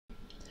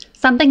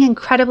something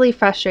incredibly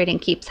frustrating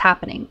keeps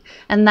happening,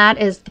 and that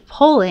is the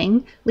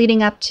polling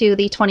leading up to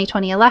the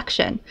 2020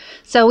 election.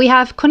 So we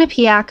have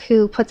Quinnipiac,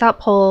 who puts out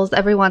polls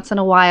every once in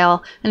a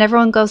while, and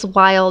everyone goes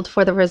wild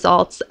for the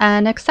results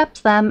and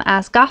accepts them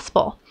as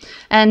gospel.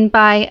 And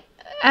by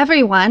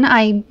everyone,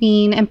 I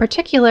mean in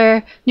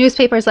particular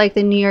newspapers like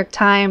the New York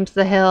Times,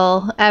 The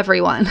Hill,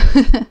 everyone.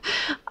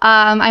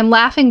 I'm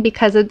laughing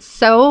because it's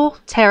so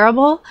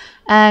terrible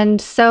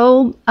and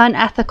so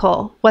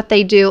unethical what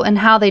they do and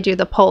how they do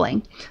the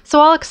polling.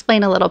 So I'll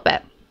explain a little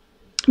bit.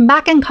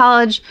 Back in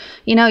college,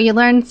 you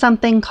learn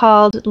something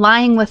called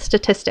lying with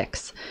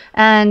statistics.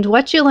 And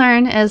what you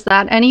learn is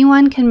that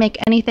anyone can make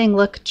anything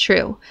look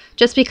true.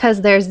 Just because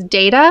there's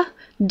data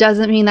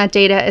doesn't mean that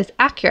data is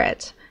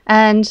accurate.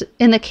 And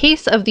in the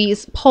case of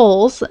these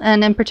polls,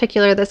 and in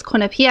particular this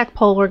Quinnipiac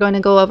poll we're going to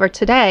go over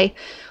today,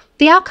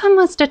 the outcome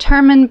was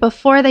determined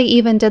before they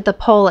even did the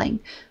polling.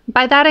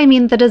 By that I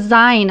mean the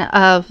design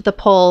of the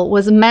poll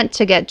was meant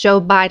to get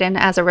Joe Biden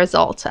as a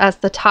result, as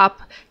the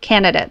top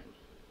candidate.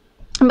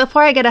 And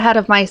before I get ahead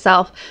of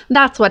myself,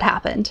 that's what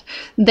happened.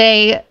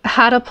 They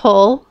had a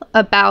poll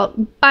about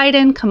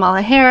Biden,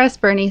 Kamala Harris,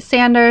 Bernie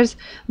Sanders,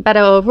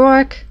 Beto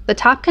O'Rourke, the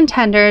top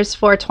contenders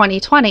for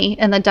 2020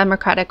 in the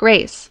Democratic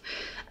race.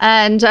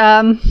 And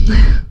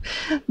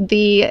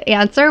the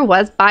answer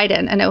was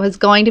Biden, and it was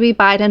going to be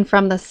Biden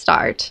from the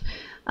start.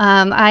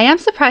 I am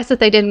surprised that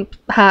they didn't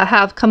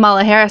have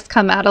Kamala Harris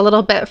come out a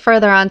little bit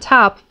further on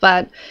top,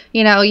 but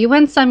you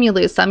win some, you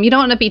lose some. You don't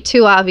want to be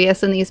too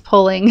obvious in these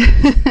polling,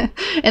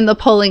 in the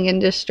polling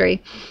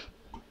industry.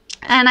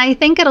 And I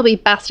think it'll be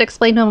best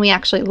explained when we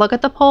actually look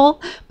at the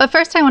poll. But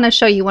first, I want to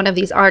show you one of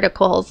these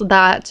articles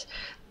that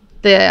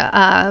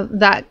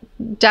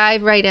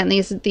dive right in.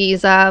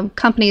 These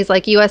companies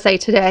like USA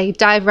Today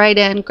dive right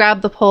in,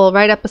 grab the poll,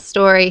 write up a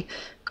story,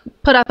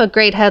 put up a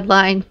great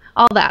headline,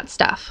 all that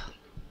stuff.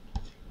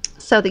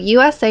 So the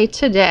USA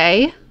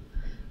Today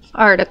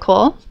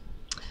article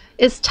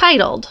is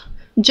titled,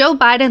 "Joe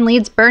Biden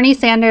leads Bernie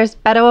Sanders,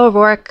 Beto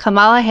O'Rourke,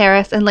 Kamala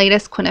Harris in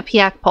latest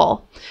Quinnipiac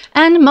poll."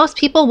 And most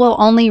people will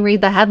only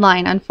read the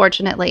headline,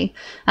 unfortunately.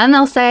 And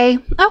they'll say,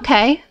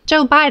 okay,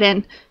 Joe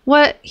Biden,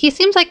 he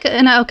seems like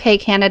an okay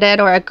candidate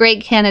or a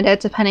great candidate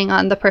depending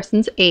on the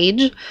person's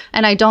age.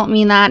 And I don't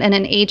mean that in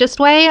an ageist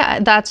way.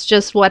 That's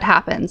just what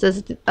happens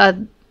is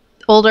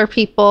older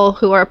people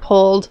who are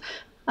polled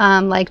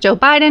like Joe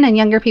Biden and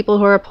younger people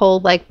who are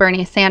polled like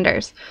Bernie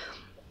Sanders.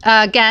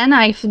 Again,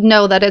 I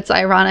know that it's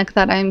ironic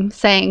that I'm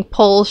saying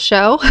polls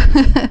show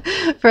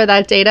for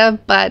that data,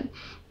 but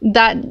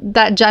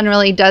that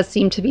generally does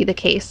seem to be the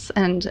case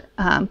and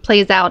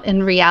plays out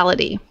in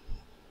reality.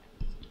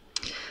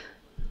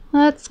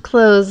 Let's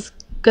close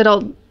good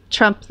old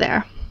Trump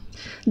there.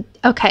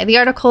 Okay, the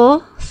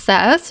article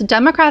says,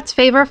 Democrats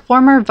favor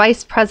former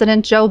Vice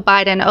President Joe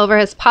Biden over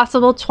his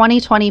possible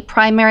 2020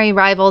 primary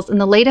rivals in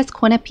the latest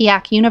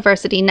Quinnipiac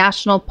University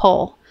national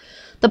poll.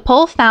 The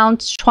poll found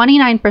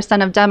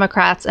 29% of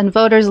Democrats and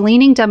voters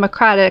leaning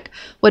Democratic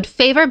would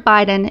favor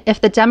Biden if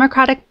the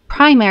Democratic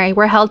primary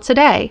were held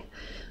today.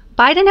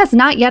 Biden has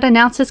not yet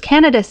announced his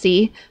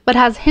candidacy, but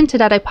has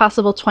hinted at a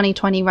possible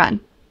 2020 run.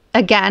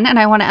 Again, and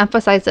I want to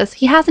emphasize this,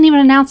 he hasn't even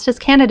announced his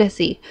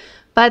candidacy,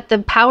 but the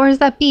powers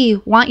that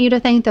be want you to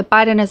think that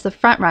Biden is the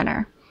front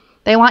runner.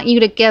 They want you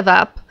to give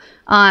up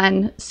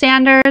on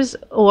Sanders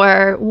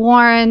or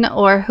Warren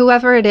or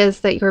whoever it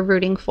is that you're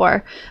rooting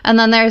for. And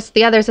then there's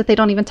the others that they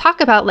don't even talk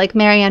about, like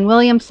Marianne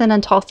Williamson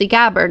and Tulsi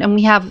Gabbard, and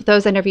we have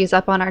those interviews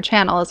up on our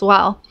channel as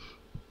well.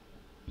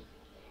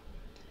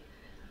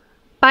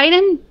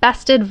 Biden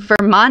bested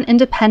Vermont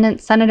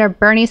Independent Senator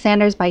Bernie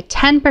Sanders by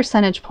 10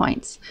 percentage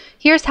points.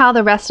 Here's how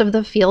the rest of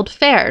the field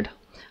fared.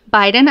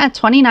 Biden at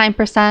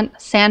 29%,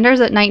 Sanders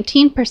at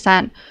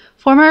 19%,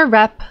 former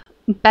Rep.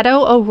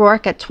 Beto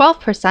O'Rourke at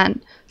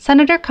 12%,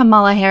 Senator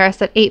Kamala Harris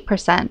at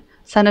 8%,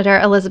 Senator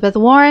Elizabeth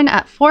Warren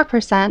at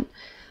 4%,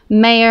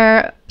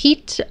 Mayor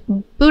Pete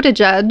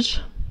Buttigieg,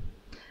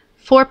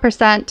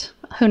 4%,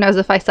 who knows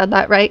if I said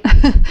that right,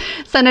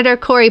 Senator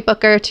Cory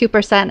Booker,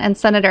 2%, and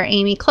Senator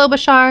Amy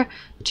Klobuchar,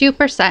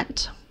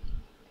 2%.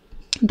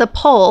 The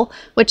poll,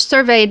 which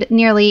surveyed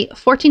nearly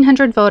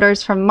 1,400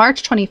 voters from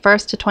March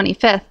 21st to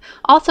 25th,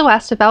 also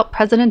asked about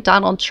President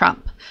Donald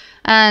Trump.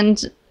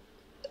 And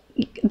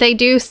they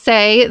do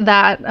say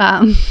that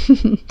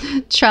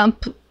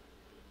Trump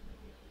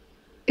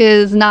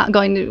is not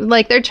going to,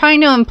 like, they're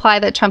trying to imply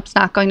that Trump's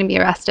not going to be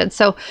arrested.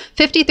 So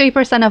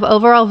 53% of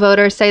overall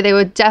voters say they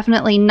would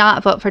definitely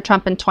not vote for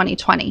Trump in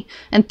 2020,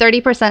 and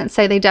 30%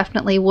 say they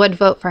definitely would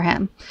vote for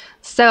him.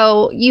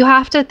 So you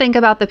have to think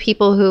about the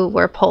people who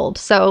were polled.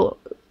 So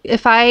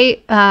if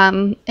I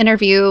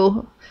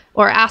interview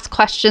or ask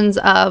questions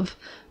of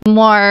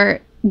more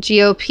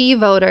GOP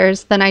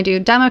voters than I do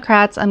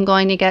Democrats, I'm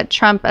going to get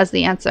Trump as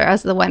the answer,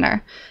 as the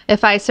winner.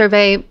 If I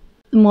survey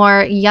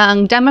more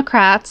young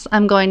Democrats,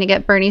 I'm going to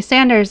get Bernie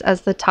Sanders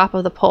as the top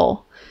of the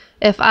poll.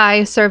 If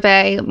I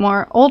survey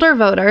more older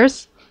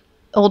voters,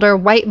 older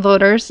white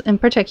voters in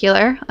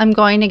particular, I'm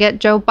going to get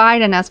Joe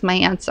Biden as my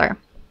answer.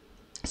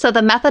 So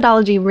the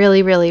methodology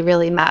really, really,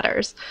 really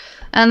matters.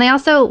 And they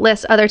also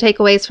list other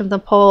takeaways from the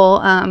poll,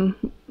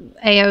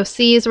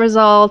 AOC's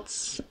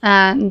results,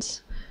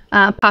 and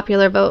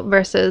popular vote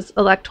versus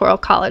electoral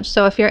college.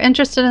 So if you're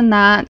interested in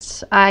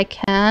that, I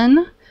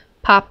can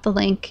pop the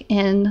link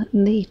in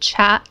the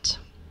chat.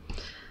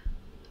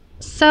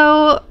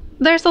 So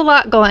there's a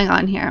lot going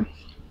on here.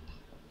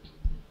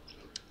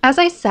 As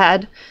I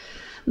said,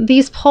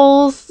 these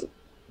polls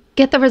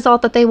get the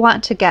result that they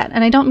want to get.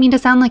 And I don't mean to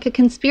sound like a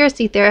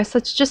conspiracy theorist,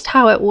 that's just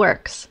how it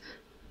works.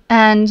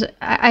 And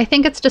I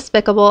think it's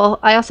despicable.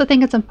 I also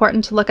think it's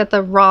important to look at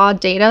the raw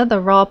data, the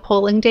raw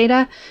polling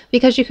data,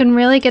 because you can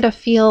really get a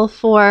feel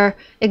for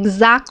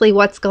exactly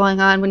what's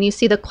going on when you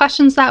see the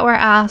questions that were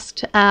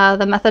asked,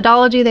 the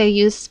methodology they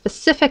used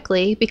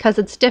specifically, because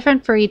it's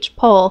different for each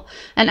poll.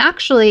 And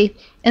actually,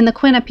 in the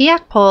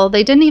Quinnipiac poll,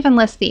 they didn't even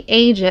list the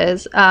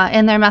ages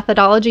in their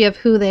methodology of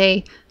who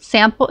they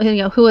sample,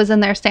 who was in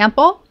their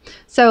sample.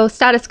 So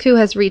Status Quo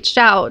has reached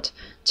out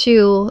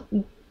to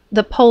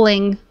the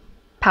polling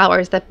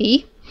powers that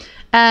be,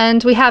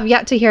 and we have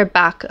yet to hear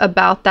back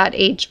about that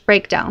age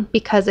breakdown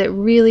because it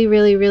really,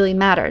 really, really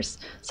matters.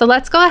 So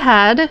let's go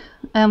ahead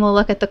and we'll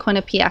look at the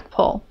Quinnipiac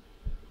poll.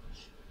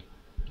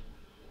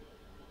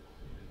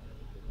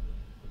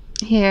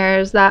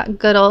 Here's that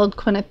good old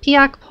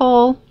Quinnipiac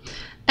poll.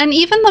 And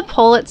even the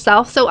poll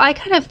itself, so I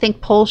kind of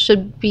think polls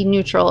should be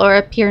neutral or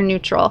appear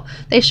neutral.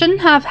 They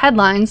shouldn't have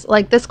headlines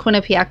like this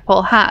Quinnipiac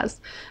poll has.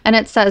 And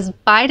it says,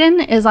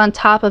 Biden is on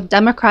top of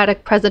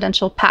Democratic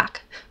presidential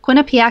pack.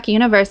 Quinnipiac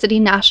University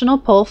national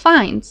poll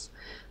finds.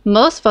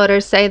 Most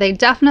voters say they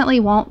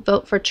definitely won't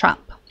vote for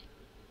Trump.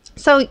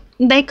 So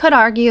they could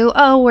argue,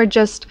 oh, we're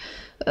just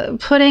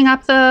putting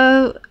up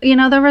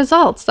the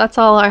results. That's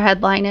all our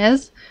headline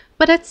is.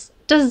 But it's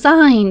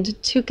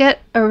designed to get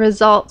a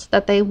result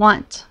that they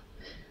want.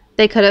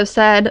 They could have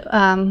said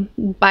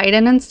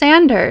Biden and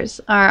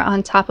Sanders are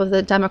on top of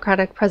the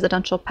Democratic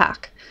presidential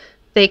pack.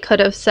 They could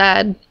have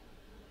said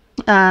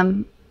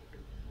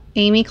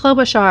Amy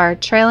Klobuchar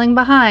trailing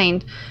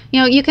behind.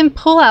 You can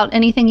pull out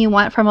anything you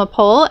want from a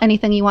poll,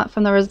 anything you want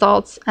from the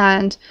results,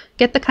 and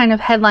get the kind of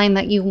headline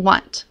that you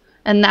want.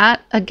 And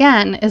that,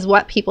 again, is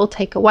what people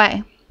take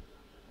away.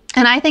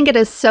 And I think it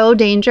is so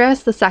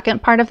dangerous, the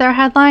second part of their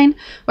headline,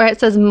 where it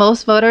says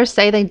most voters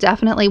say they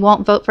definitely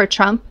won't vote for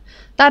Trump.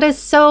 That is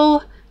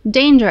so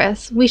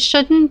dangerous. We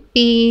shouldn't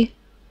be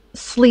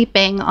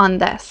sleeping on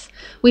this.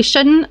 We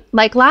shouldn't,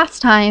 like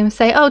last time,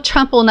 say, oh,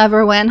 Trump will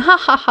never win, ha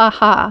ha ha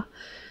ha.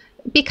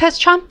 Because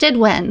Trump did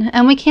win,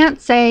 and we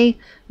can't say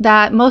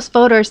that most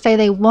voters say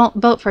they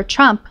won't vote for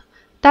Trump.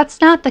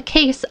 That's not the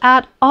case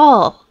at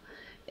all.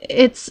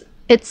 It's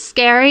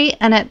scary,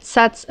 and it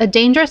sets a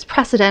dangerous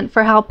precedent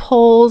for how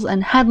polls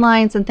and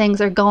headlines and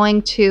things are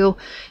going to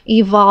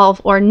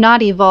evolve or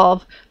not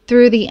evolve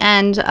through the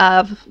end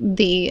of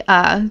the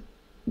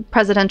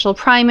presidential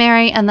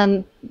primary and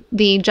then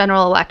the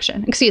general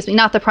election. Excuse me,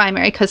 not the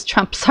primary, because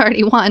Trump's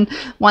already won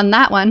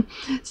that one.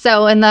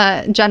 So in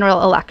the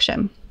general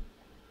election.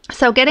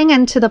 So getting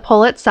into the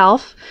poll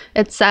itself,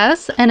 it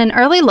says, in an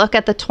early look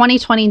at the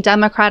 2020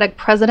 Democratic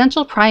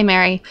presidential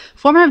primary,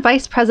 former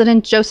Vice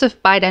President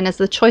Joseph Biden is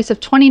the choice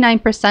of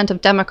 29% of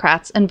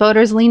Democrats and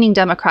voters leaning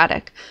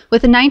Democratic,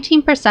 with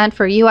 19%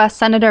 for U.S.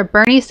 Senator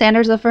Bernie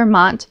Sanders of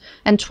Vermont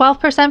and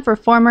 12% for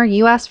former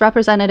U.S.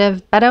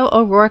 Representative Beto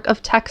O'Rourke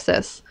of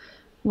Texas.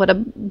 What a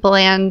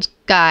bland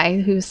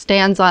guy who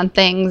stands on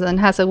things and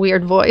has a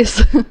weird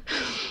voice.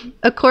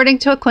 According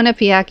to a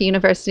Quinnipiac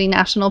University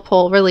national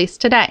poll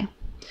released today.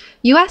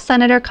 U.S.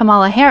 Senator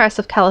Kamala Harris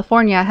of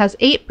California has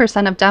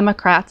 8% of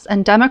Democrats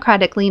and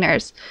Democratic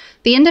leaners.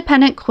 The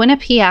independent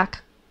Quinnipiac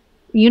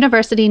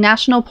University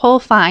national poll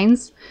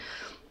finds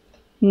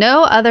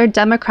no other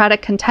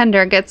Democratic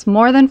contender gets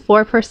more than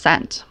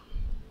 4%.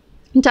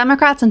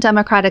 Democrats and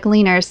Democratic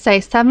leaners say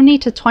 70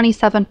 to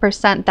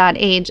 27% that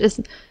age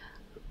is,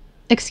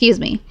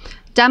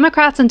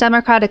 Democrats and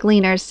Democratic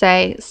leaners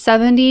say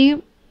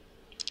 70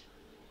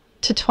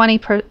 to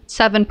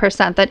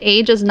 27% that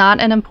age is not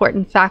an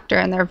important factor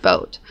in their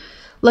vote.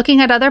 Looking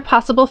at other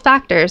possible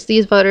factors,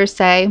 these voters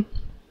say,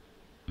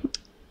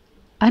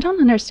 I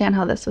don't understand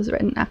how this was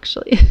written,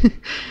 actually.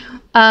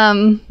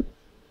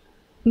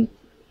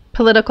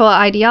 Political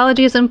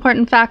ideology is an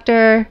important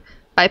factor,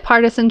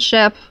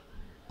 bipartisanship.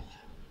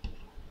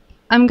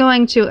 I'm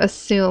going to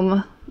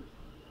assume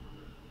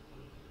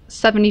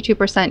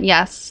 72%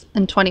 yes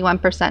and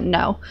 21%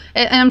 no.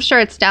 And I'm sure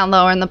it's down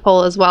lower in the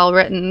poll as well,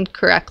 written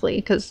correctly,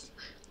 because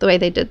the way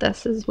they did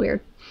this is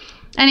weird.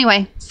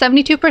 Anyway,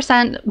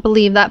 72%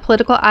 believe that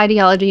political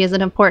ideology is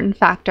an important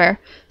factor.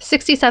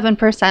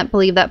 67%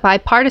 believe that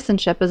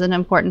bipartisanship is an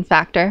important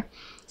factor.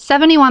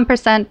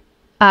 71%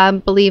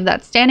 believe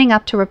that standing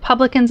up to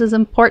Republicans is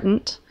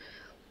important.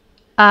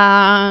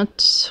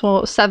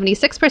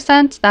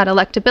 76% that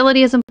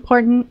electability is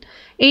important.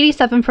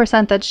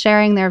 87% that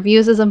sharing their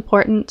views is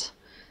important.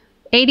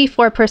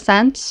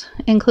 84%,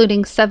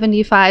 including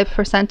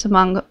 75%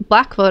 among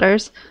Black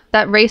voters,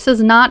 that race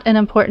is not an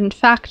important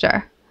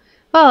factor.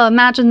 Well,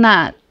 imagine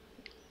that.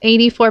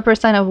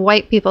 84% of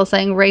white people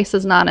saying race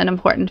is not an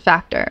important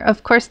factor.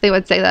 Of course they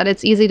would say that.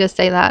 It's easy to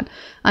say that.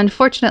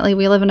 Unfortunately,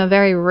 we live in a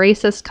very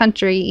racist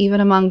country,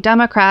 even among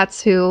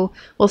Democrats who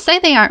will say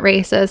they aren't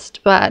racist,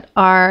 but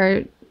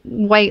are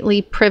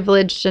whitely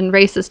privileged and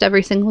racist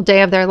every single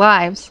day of their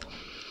lives.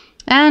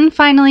 And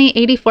finally,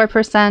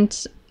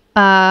 84%,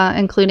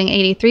 including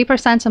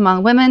 83%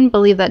 among women,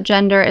 believe that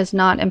gender is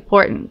not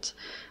important.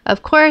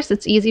 Of course,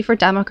 it's easy for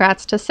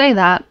Democrats to say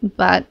that,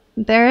 but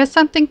there is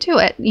something to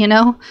it, you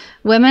know?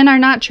 Women are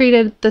not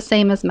treated the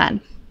same as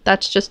men.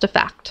 That's just a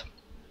fact.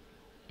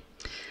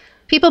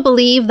 People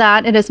believe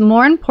that it is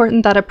more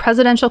important that a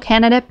presidential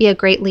candidate be a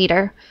great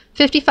leader.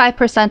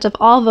 55% of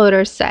all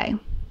voters say,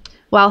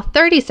 while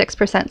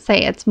 36%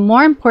 say it's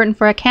more important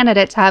for a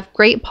candidate to have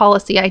great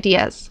policy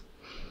ideas.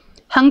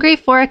 Hungry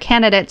for a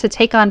candidate to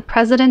take on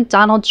President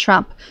Donald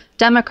Trump,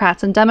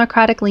 Democrats and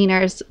Democratic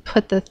leaners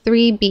put the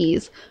 3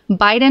 Bs,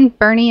 Biden,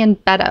 Bernie,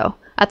 and Beto,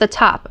 at the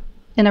top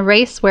in a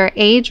race where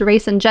age,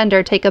 race, and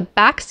gender take a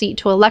backseat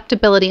to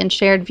electability and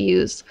shared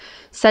views,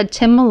 said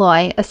Tim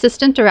Malloy,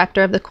 assistant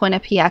director of the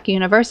Quinnipiac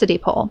University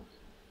poll.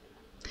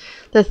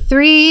 The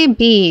 3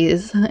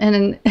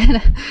 Bs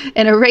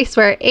in a race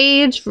where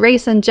age,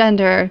 race, and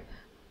gender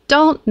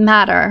don't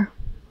matter.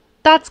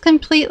 That's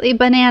completely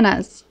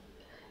bananas.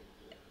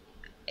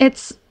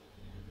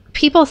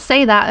 People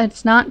say that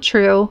it's not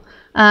true.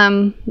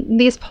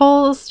 These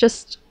polls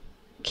just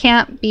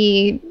can't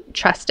be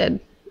trusted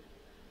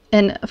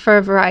for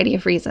a variety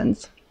of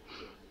reasons.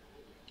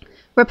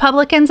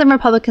 Republicans and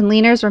Republican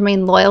leaners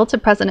remain loyal to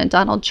President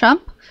Donald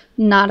Trump.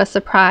 Not a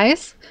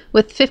surprise,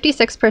 with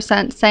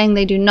 56% saying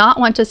they do not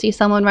want to see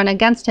someone run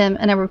against him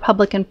in a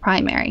Republican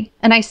primary.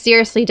 And I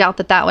seriously doubt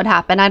that that would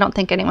happen. I don't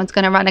think anyone's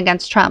going to run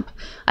against Trump.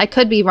 I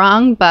could be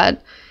wrong,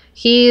 but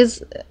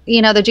the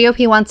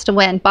GOP wants to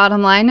win,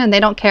 bottom line, and they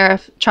don't care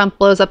if Trump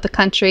blows up the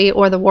country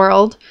or the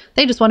world.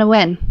 They just want to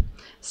win.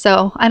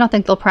 So I don't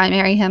think they'll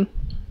primary him.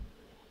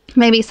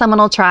 Maybe someone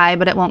will try,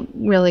 but it won't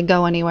really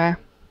go anywhere.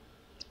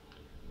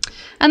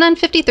 And then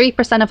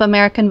 53% of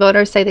American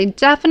voters say they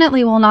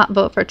definitely will not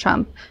vote for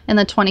Trump in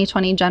the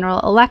 2020 general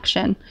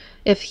election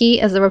if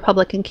he is a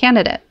Republican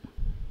candidate.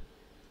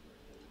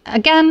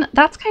 Again,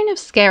 that's kind of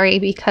scary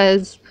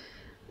because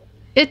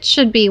it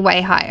should be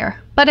way higher,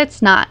 but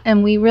it's not,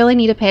 and we really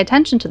need to pay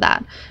attention to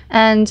that.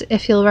 And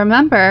if you'll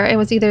remember, it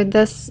was either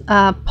this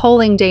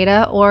polling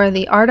data or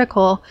the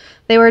article.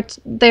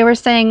 They were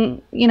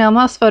saying,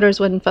 most voters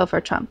wouldn't vote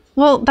for Trump.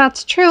 Well,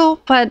 that's true,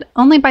 but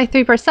only by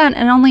 3%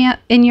 and only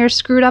in your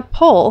screwed up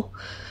poll.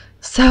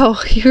 So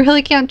you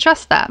really can't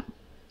trust that.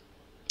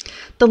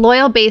 The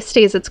loyal base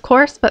stays its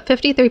course, but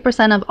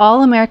 53% of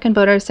all American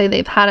voters say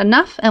they've had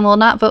enough and will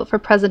not vote for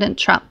President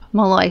Trump,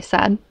 Malloy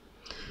said.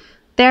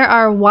 There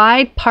are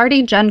wide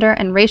party, gender,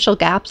 and racial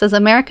gaps as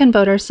American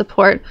voters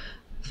support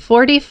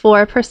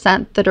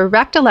 44% the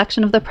direct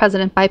election of the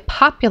president by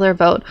popular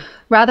vote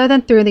rather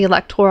than through the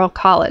Electoral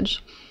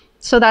College.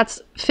 So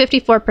that's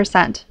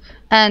 54%.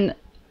 And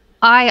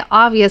I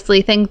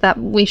obviously think that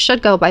we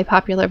should go by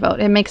popular vote.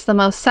 It makes the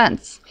most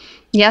sense.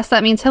 Yes,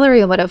 that means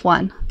Hillary would have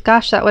won.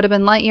 Gosh, that would have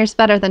been light years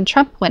better than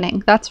Trump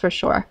winning, that's for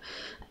sure.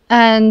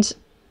 And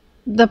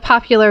the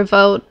popular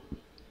vote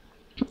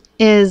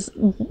is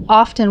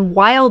often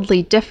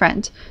wildly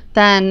different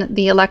than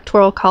the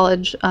Electoral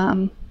College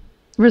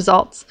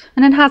results.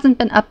 And it hasn't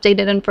been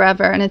updated in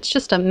forever, and it's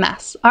just a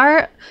mess.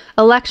 Our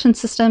election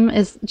system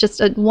is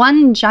just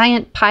one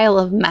giant pile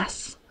of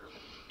mess.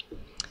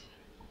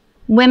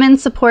 Women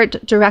support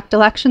direct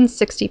elections,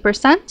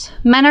 60%.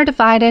 Men are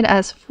divided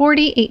as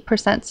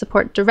 48%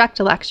 support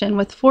direct election,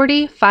 with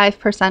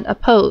 45%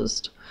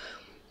 opposed.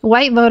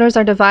 White voters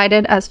are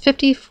divided as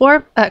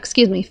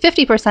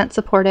 50%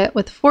 support it,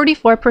 with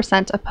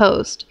 44%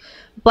 opposed.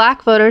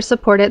 Black voters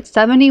support it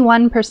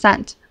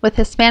 71%, with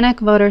Hispanic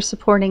voters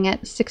supporting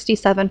it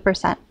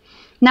 67%.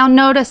 Now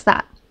notice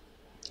that.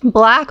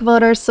 Black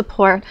voters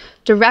support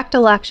direct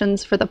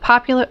elections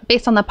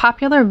based on the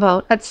popular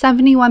vote at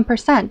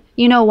 71%.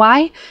 You know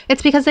why?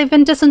 It's because they've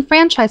been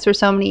disenfranchised for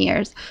so many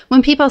years.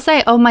 When people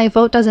say, oh, my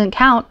vote doesn't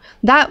count,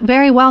 that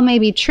very well may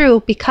be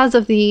true because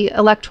of the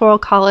Electoral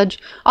College,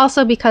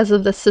 also because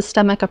of the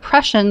systemic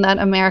oppression that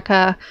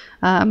America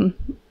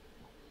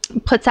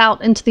puts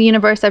out into the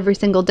universe every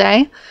single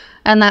day,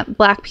 and that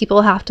Black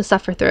people have to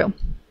suffer through.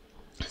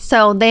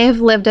 So they've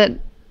lived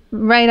it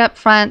right up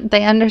front.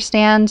 They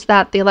understand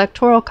that the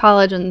Electoral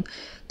College and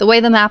the way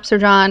the maps are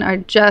drawn are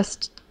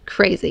just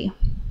crazy.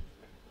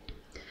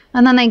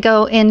 And then they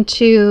go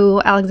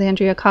into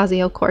Alexandria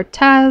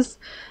Ocasio-Cortez.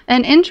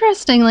 And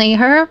interestingly,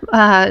 her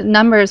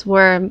numbers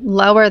were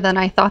lower than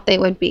I thought they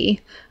would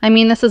be. I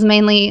mean,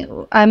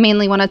 I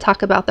mainly want to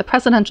talk about the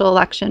presidential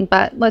election,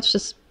 but let's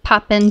just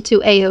pop into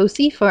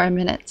AOC for a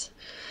minute.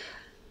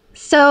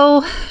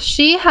 So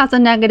she has a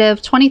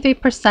negative 23%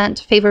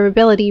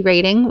 favorability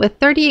rating, with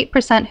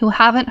 38% who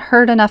haven't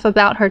heard enough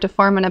about her to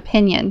form an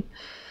opinion.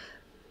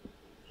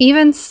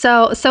 Even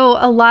so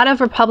a lot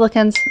of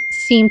Republicans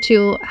seem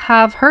to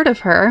have heard of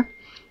her.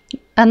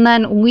 And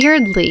then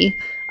weirdly,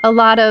 a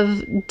lot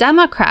of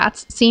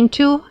Democrats seem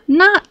to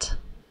not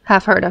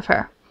have heard of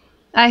her.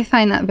 I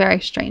find that very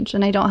strange,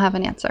 and I don't have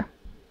an answer.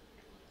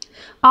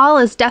 All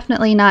is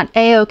definitely not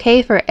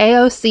A-OK for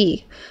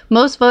AOC.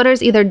 Most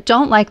voters either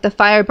don't like the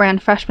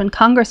firebrand freshman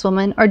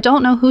congresswoman or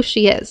don't know who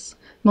she is,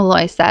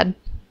 Malloy said.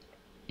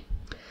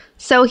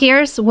 So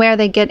here's where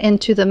they get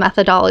into the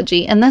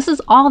methodology, and this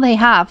is all they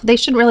have. They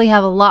should really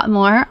have a lot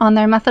more on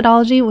their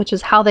methodology, which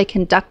is how they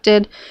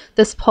conducted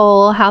this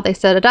poll, how they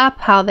set it up,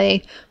 how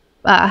they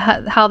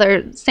how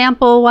their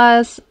sample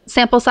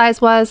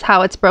size was,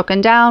 how it's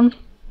broken down.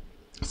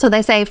 So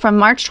they say from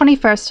March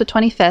 21st to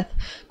 25th,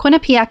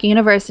 Quinnipiac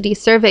University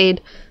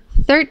surveyed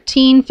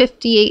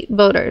 1,358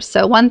 voters,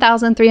 so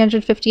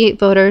 1,358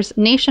 voters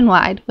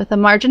nationwide, with a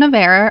margin of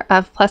error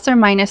of plus or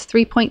minus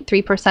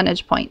 3.3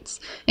 percentage points,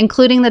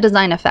 including the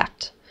design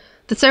effect.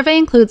 The survey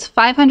includes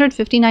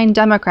 559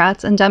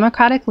 Democrats and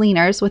Democratic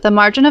leaners with a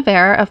margin of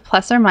error of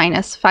plus or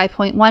minus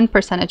 5.1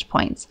 percentage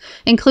points,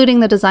 including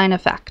the design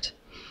effect,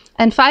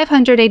 and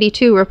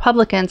 582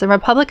 Republicans and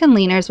Republican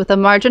leaners with a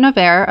margin of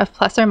error of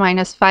plus or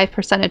minus 5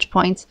 percentage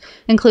points,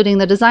 including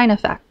the design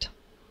effect.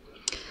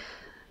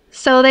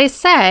 So they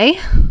say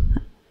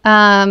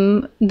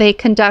they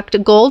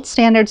conduct gold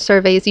standard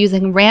surveys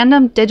using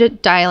random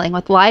digit dialing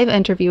with live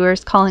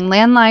interviewers calling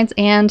landlines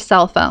and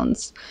cell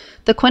phones.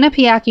 The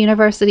Quinnipiac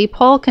University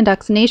poll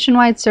conducts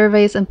nationwide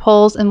surveys and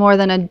polls in more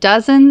than a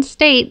dozen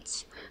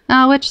states.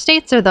 Now, which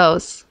states are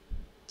those?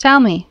 Tell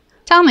me,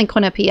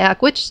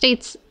 Quinnipiac, which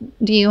states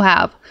do you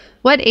have?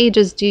 What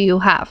ages do you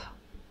have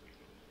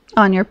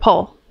on your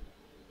poll?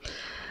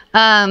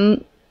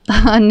 On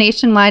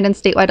nationwide and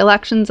statewide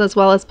elections, as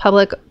well as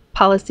public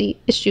policy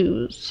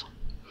issues.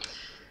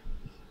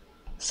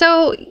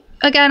 So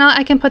again,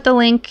 I can put the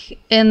link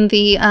in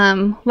the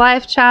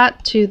live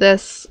chat to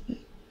this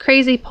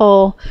crazy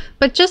poll,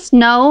 but just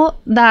know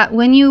that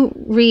when you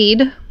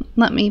read,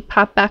 let me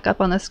pop back up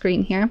on the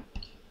screen here.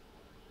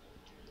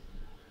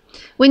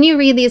 When you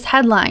read these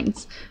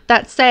headlines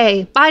that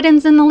say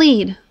Biden's in the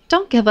lead,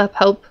 don't give up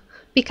hope,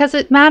 because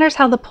it matters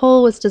how the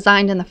poll was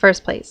designed in the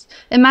first place.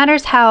 It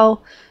matters how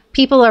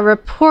people are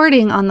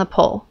reporting on the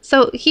poll.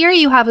 So here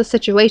you have a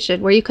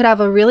situation where you could have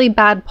a really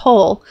bad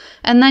poll,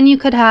 and then you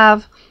could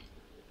have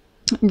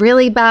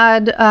really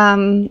bad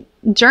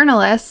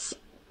journalists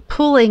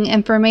pulling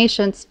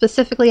information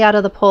specifically out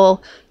of the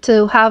poll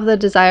to have the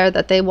desire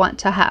that they want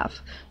to have.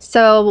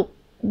 So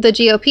the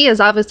GOP is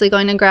obviously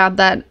going to grab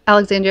that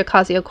Alexandria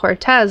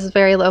Ocasio-Cortez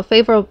very low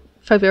favorability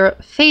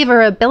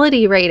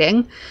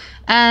rating,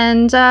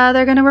 and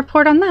they're going to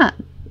report on that.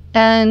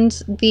 And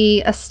the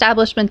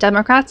establishment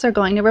Democrats are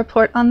going to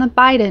report on the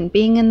Biden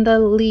being in the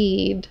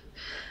lead.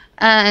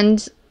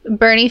 And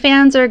Bernie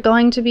fans are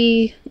going to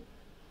be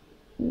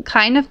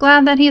kind of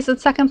glad that he's in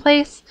second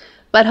place,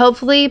 but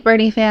hopefully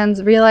Bernie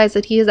fans realize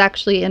that he is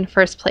actually in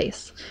first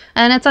place.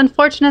 And it's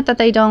unfortunate that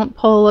they don't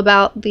poll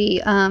about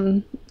the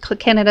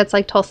candidates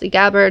like Tulsi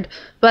Gabbard,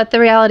 but the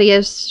reality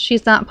is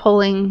she's not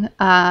polling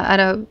at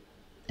an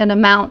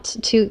amount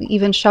to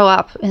even show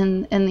up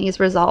in these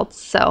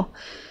results. So,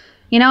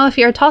 you know, if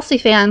you're a Tulsi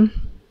fan,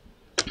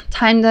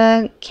 time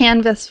to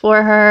canvass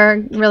for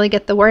her, really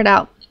get the word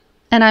out.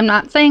 And I'm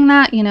not saying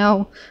that, you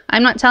know,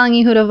 I'm not telling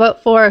you who to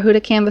vote for or who to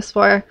canvass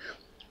for.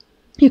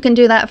 You can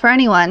do that for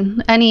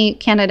anyone, any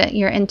candidate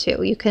you're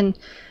into. You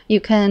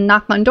can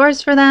knock on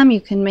doors for them.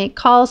 You can make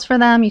calls for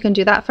them. You can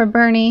do that for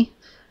Bernie.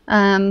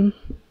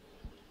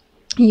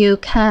 You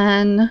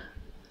can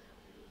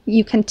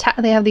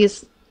they have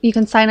these. You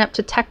can sign up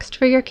to text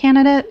for your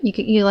candidate.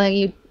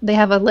 They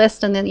have a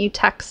list, and then you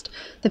text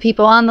the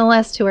people on the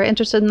list who are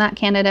interested in that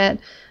candidate.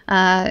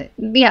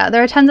 Yeah,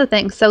 there are tons of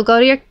things. So go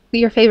to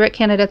your favorite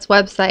candidate's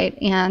website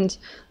and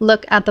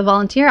look at the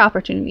volunteer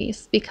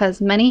opportunities,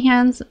 because many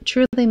hands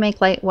truly make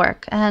light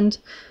work, and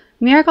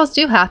miracles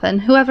do happen.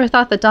 Whoever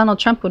thought that Donald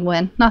Trump would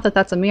win? Not that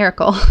that's a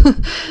miracle,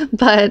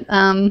 but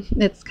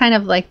it's kind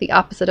of like the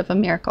opposite of a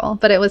miracle,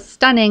 but it was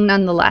stunning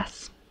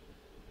nonetheless.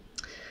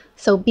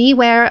 So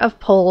beware of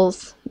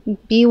polls,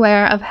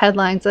 beware of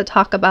headlines that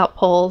talk about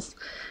polls,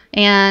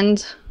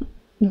 and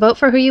vote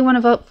for who you want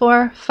to vote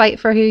for, fight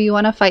for who you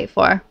want to fight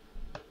for.